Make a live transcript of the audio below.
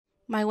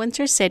My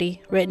Winter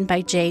City, written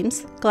by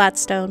James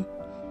Gladstone.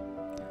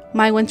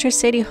 My winter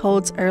city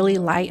holds early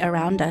light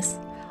around us,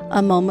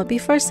 a moment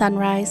before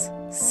sunrise,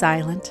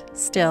 silent,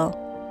 still.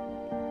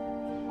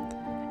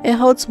 It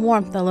holds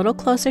warmth a little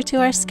closer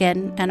to our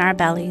skin and our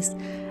bellies,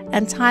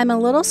 and time a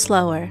little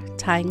slower,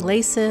 tying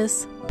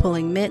laces,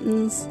 pulling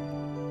mittens.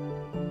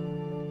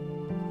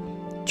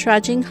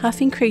 Trudging,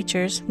 huffing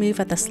creatures move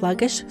at the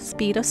sluggish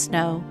speed of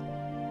snow.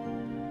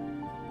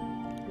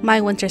 My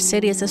winter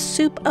city is a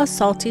soup of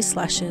salty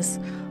slushes,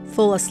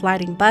 full of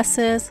sliding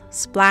buses,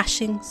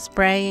 splashing,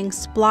 spraying,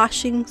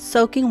 sploshing,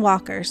 soaking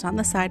walkers on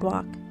the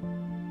sidewalk.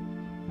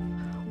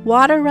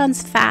 Water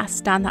runs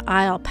fast down the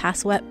aisle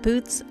past wet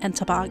boots and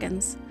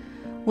toboggans.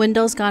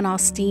 Windows gone all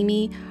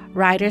steamy,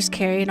 riders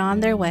carrying on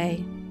their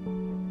way.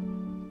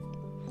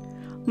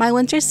 My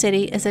winter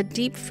city is a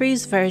deep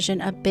freeze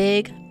version of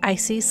big,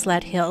 icy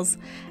sled hills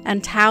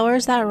and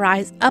towers that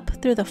rise up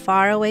through the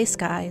faraway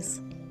skies.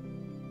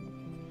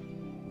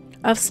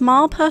 Of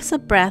small puffs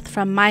of breath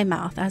from my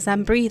mouth as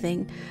I'm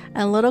breathing,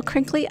 and little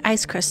crinkly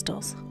ice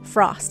crystals,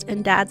 frost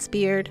in Dad's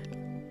beard.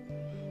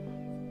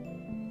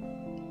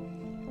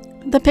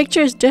 The picture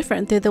is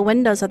different through the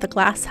windows of the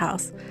glass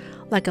house,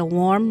 like a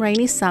warm,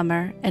 rainy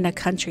summer in a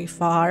country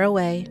far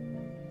away.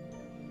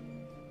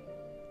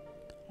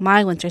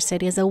 My winter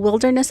city is a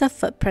wilderness of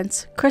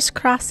footprints,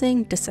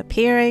 crisscrossing,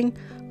 disappearing.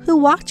 Who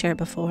walked here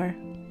before?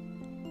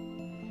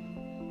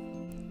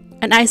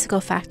 An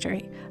icicle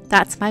factory,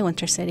 that's my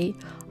winter city.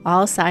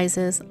 All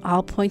sizes,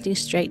 all pointing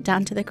straight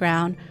down to the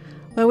ground,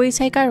 where we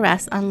take our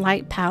rest on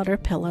light powder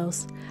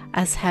pillows,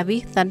 as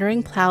heavy,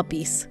 thundering plow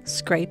beasts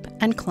scrape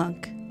and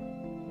clunk.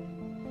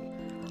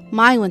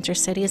 My winter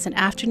city is an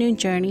afternoon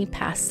journey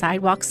past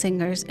sidewalk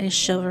singers in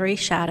shivery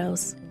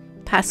shadows,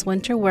 past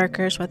winter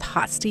workers with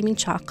hot steaming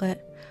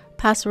chocolate,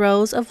 past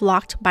rows of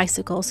locked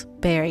bicycles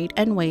buried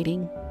and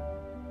waiting.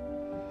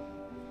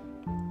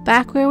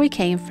 Back where we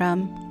came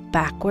from,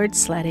 backward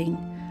sledding,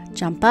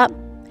 jump up,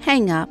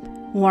 hang up,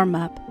 warm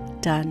up,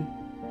 done.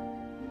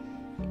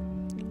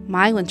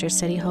 My winter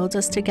city holds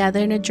us together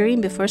in a dream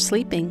before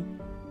sleeping.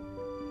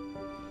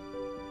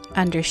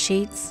 Under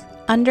sheets,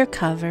 under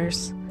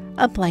covers,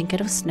 a blanket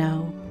of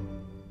snow.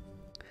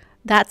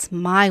 That's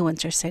my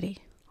winter city.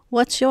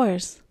 What's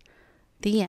yours? The end.